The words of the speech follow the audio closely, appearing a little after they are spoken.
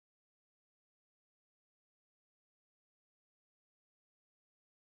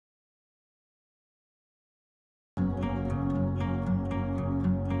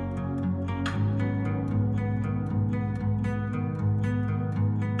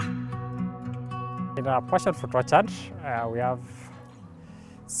In our passionfruit orchard, we have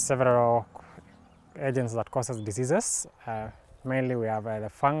several agents that causes diseases. Mainly we have the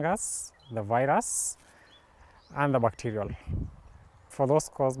fungus, the virus, and the bacterial. For those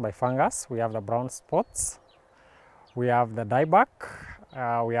caused by fungus, we have the brown spots, we have the dieback,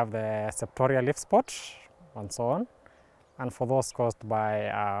 we have the septoria leaf spot, and so on. And for those caused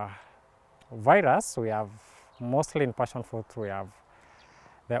by virus, we have mostly in passionfruit, we have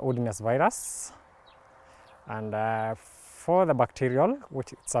the Udinese virus. And for the bacterial,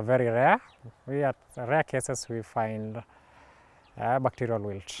 which it's a very rare, rare cases we find bacterial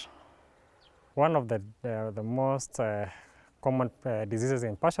wilt. One of the most common diseases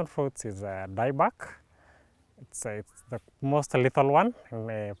in passion fruits is dieback. It's the most lethal one in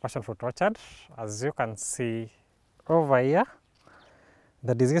a passion fruit orchard. As you can see over here,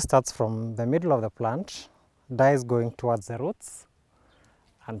 the disease starts from the middle of the plant, dies going towards the roots,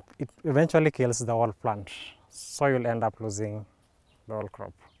 and it eventually kills the whole plant. So you'll end up losing the whole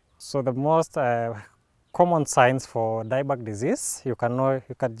crop. So the most common signs for dieback disease, you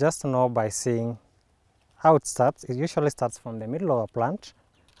can just know by seeing how it starts. It usually starts from the middle of a plant.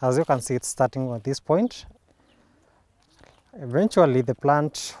 As you can see, it's starting at this point. Eventually, the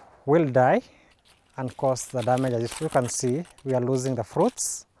plant will die and cause the damage. As you can see, we are losing the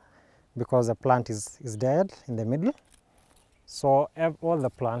fruits because the plant is dead in the middle. So all the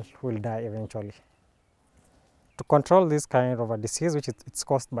plant will die eventually. To control this kind of a disease, which it's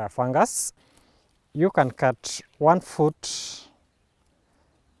caused by a fungus, you can cut 1 foot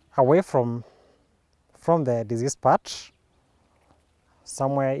away from the diseased part,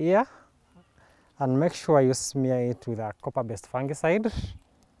 somewhere here, and make sure you smear it with a copper-based fungicide.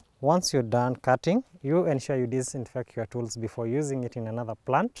 Once you're done cutting, you ensure you disinfect your tools before using it in another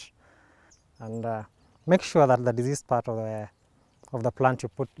plant, and make sure that the diseased part of the plant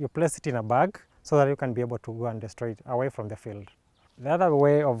you place it in a bag so that you can be able to go and destroy it away from the field. The other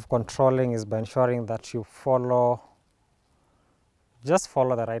way of controlling is by ensuring that you just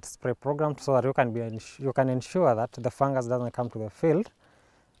follow the right spray program so that you can ensure that the fungus doesn't come to the field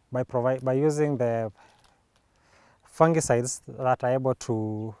by using the fungicides that are able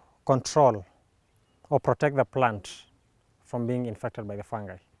to control or protect the plant from being infected by the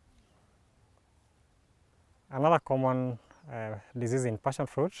fungi. Another common disease in passion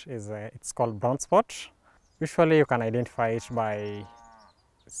fruit is it's called brown spot. Usually you can identify it by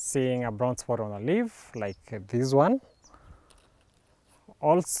seeing a brown spot on a leaf like this one.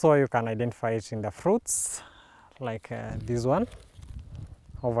 Also you can identify it in the fruits like this one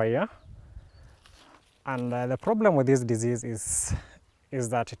over here. And the problem with this disease is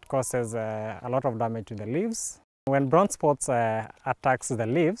that it causes a lot of damage to the leaves. When brown spots attacks the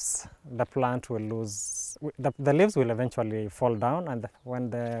leaves, the plant will lose, the leaves will eventually fall down, and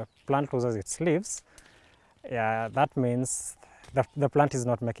when the plant loses its leaves, that means the plant is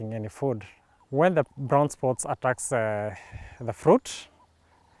not making any food. When the brown spots attacks the fruit,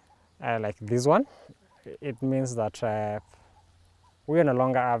 like this one, it means that we are no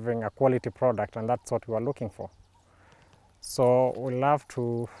longer having a quality product, and that's what we are looking for. So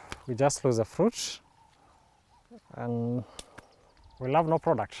we just lose the fruit, and we'll have no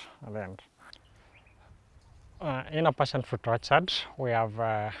product at the end. In a passion fruit orchard, we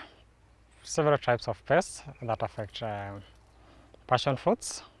have several types of pests that affect passion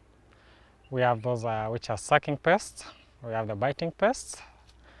fruits. We have those which are sucking pests, we have the biting pests,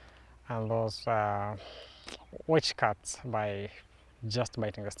 and those which cuts by just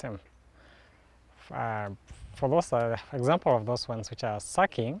biting the stem. For those example of those ones which are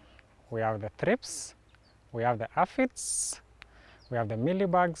sucking, we have the thrips, we have the aphids, we have the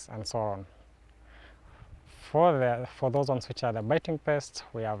mealybugs, and so on. For those ones which are the biting pests,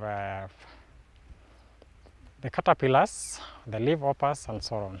 we have the caterpillars, the leaf hoppers, and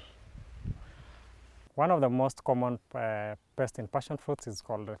so on. One of the most common pests in passion fruits is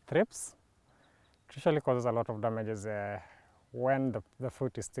called the thrips. It usually causes a lot of damages when the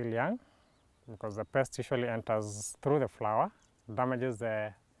fruit is still young, because the pest usually enters through the flower, damages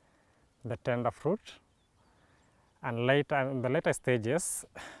the tender fruit, and later, in the later stages,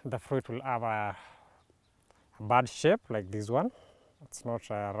 the fruit will have a bad shape like this one. It's not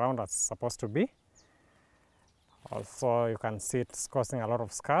round as it's supposed to be. Also, you can see it's causing a lot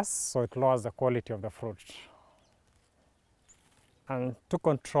of scars, so it lowers the quality of the fruit. And to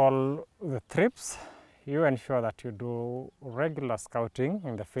control the thrips, you ensure that you do regular scouting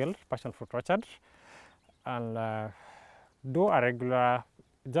in the field, passion fruit orchard, and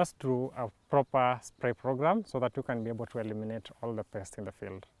just do a proper spray program so that you can be able to eliminate all the pests in the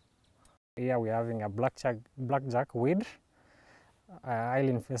field. Here we are having a blackjack weed, highly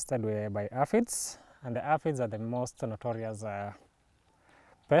infested by aphids, and the aphids are the most notorious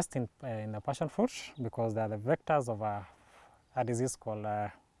pest in the passion fruit because they are the vectors of a disease called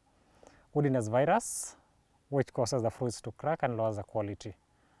woodiness virus, which causes the fruits to crack and lowers the quality.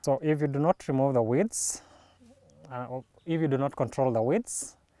 So if you do not remove the weeds, or if you do not control the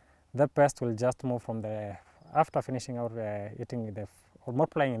weeds, the pest will just move from the, after finishing out eating the, or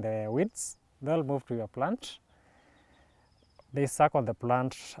multiplying in the weeds, they'll move to your plant. They suck on the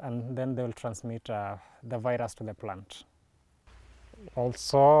plant and then they will transmit the virus to the plant.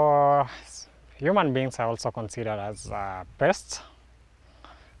 Also, human beings are also considered as pests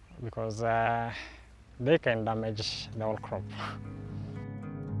because they can damage the whole crop.